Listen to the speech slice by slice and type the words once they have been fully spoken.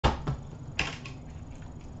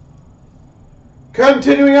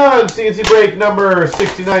Continuing on, CNC break number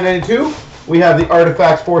 6992. We have the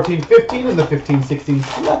Artifacts 1415 and the 1516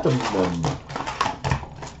 Platinum.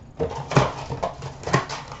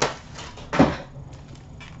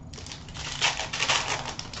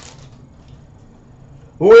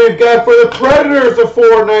 We've got for the Predators a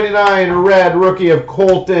 $4.99 red rookie of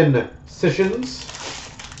Colton Sessions.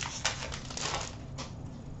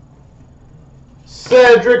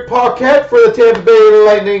 Cedric Paquette for the Tampa Bay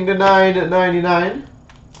Lightning to $9.99.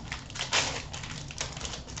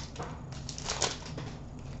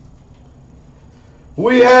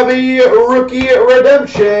 We have a rookie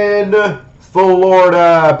redemption,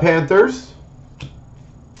 Florida Panthers.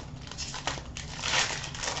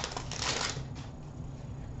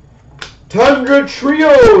 Tundra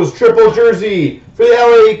Trios triple jersey for the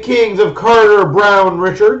LA Kings of Carter Brown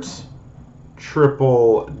Richards.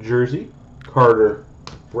 Triple jersey, Carter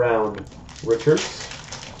Brown Richards.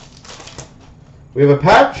 We have a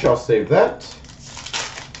patch, I'll save that.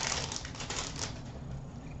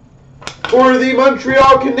 For the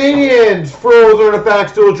Montreal Canadiens, Frozen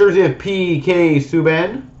Artifacts dual jersey of P.K.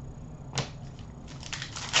 Subban.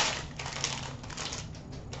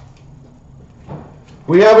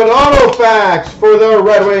 We have an auto fax for the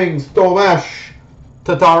Red Wings, Tomas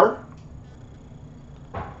Tatar.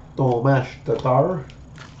 Tomas Tatar.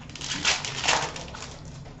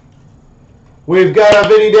 We've got a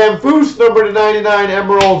Vinny Damphousse, number to 99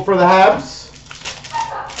 Emerald for the Habs.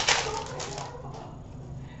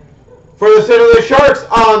 For the San Jose Sharks,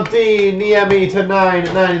 Antti Niemi to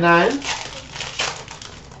 $9.99.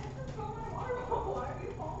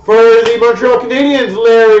 For the Montreal Canadiens,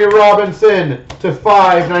 Larry Robinson to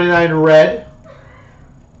 $5.99 red.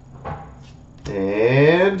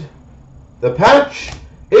 And the patch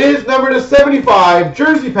is number to 75,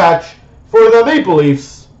 jersey patch for the Maple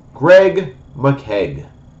Leafs, Greg McKegg.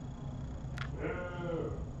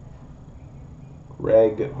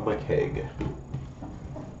 Greg McKegg.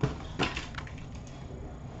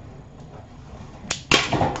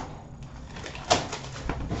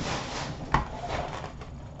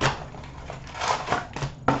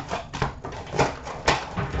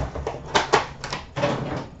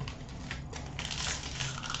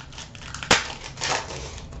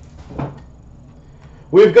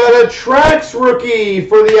 We've got a Trax rookie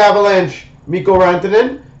for the Avalanche, Mikko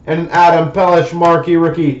Rantanen, and an Adam Pelech marquee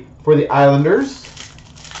rookie for the Islanders.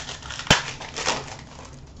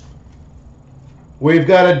 We've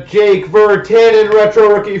got a Jake Virtanen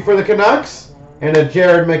retro rookie for the Canucks, and a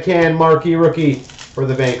Jared McCann marquee rookie for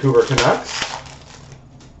the Vancouver Canucks.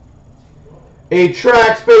 A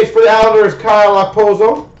Trax base for the Islanders, Kyle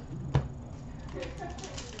Okposo.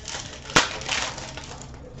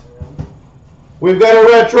 We've got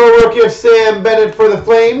a retro rookie of Sam Bennett for the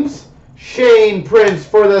Flames. Shane Prince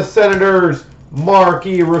for the Senators,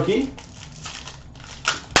 marquee rookie.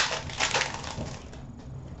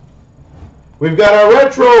 We've got a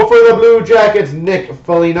retro for the Blue Jackets, Nick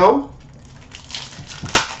Foligno.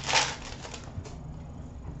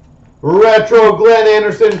 Retro Glenn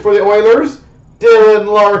Anderson for the Oilers.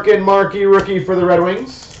 Dylan Larkin, marquee rookie for the Red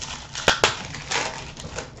Wings.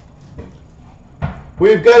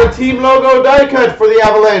 We've got a team logo die cut for the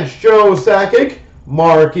Avalanche, Joe Sakic.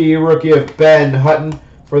 Marquee rookie of Ben Hutton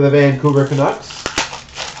for the Vancouver Canucks.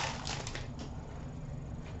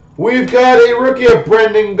 We've got a rookie of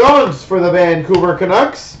Brendan Gaunce for the Vancouver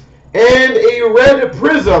Canucks. And a red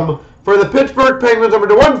prism for the Pittsburgh Penguins, number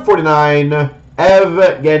to 149,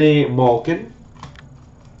 Evgeny Malkin.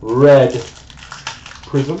 Red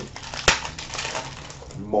prism,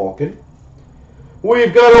 Malkin.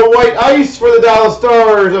 We've got a white ice for the Dallas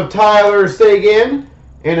Stars of Tyler Seguin,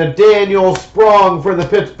 and a Daniel Sprong for the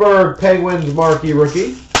Pittsburgh Penguins marquee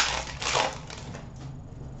rookie.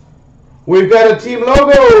 We've got a team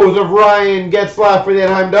logos of Ryan Getzlaf for the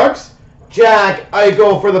Anaheim Ducks, Jack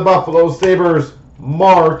Eichel for the Buffalo Sabres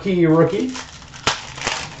marquee rookie.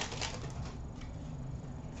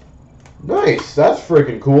 Nice, that's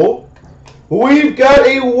freaking cool. We've got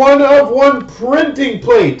a 1-of-1 printing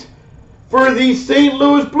plate for the St.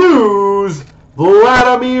 Louis Blues,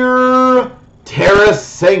 Vladimir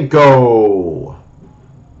Tarasenko.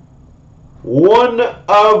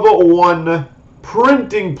 1-of-1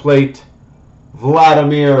 printing plate,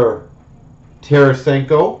 Vladimir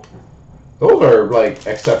Tarasenko. Those are like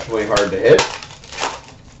exceptionally hard to hit.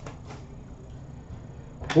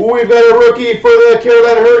 We've got a rookie for the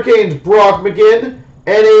Carolina Hurricanes, Brock McGinn,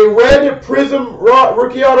 and a red prism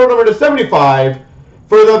rookie auto number to 75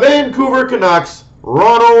 for the Vancouver Canucks,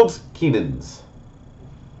 Ronald Keenans.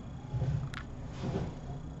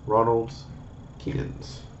 Ronald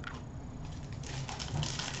Keenans.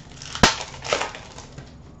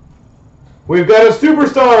 We've got a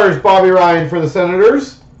Superstars, Bobby Ryan for the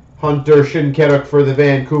Senators. Hunter Shinkaruk for the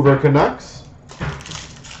Vancouver Canucks.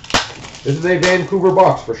 This is a Vancouver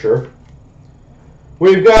box for sure.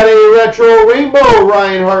 We've got a Retro Rainbow,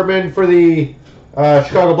 Ryan Hartman for the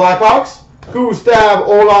Chicago Blackhawks. Gustav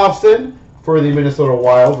Olofsson for the Minnesota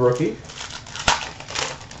Wild rookie.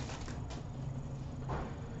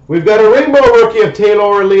 We've got a Rainbow rookie of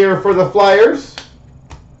Taylor Lear for the Flyers.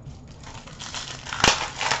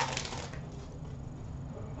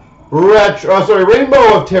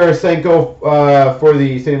 Rainbow of Tarasenko for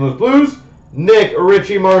the St. Louis Blues. Nick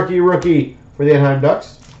Ritchie Markey rookie for the Anaheim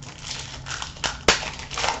Ducks.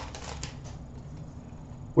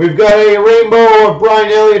 We've got a Rainbow of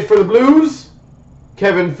Brian Elliott for the Blues.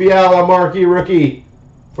 Kevin Fiala Markey rookie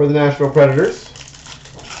for the Nashville Predators.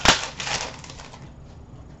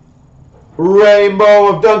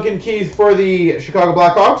 Rainbow of Duncan Keith for the Chicago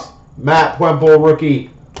Blackhawks. Matt Wemple rookie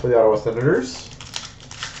for the Ottawa Senators.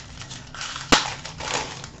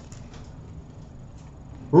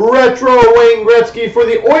 Retro Wayne Gretzky for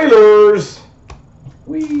the Oilers.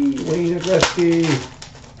 Wayne Gretzky.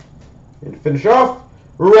 And to finish off,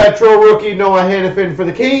 Retro rookie Noah Hannafin for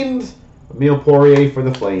the Canes. Emile Poirier for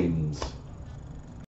the Flames.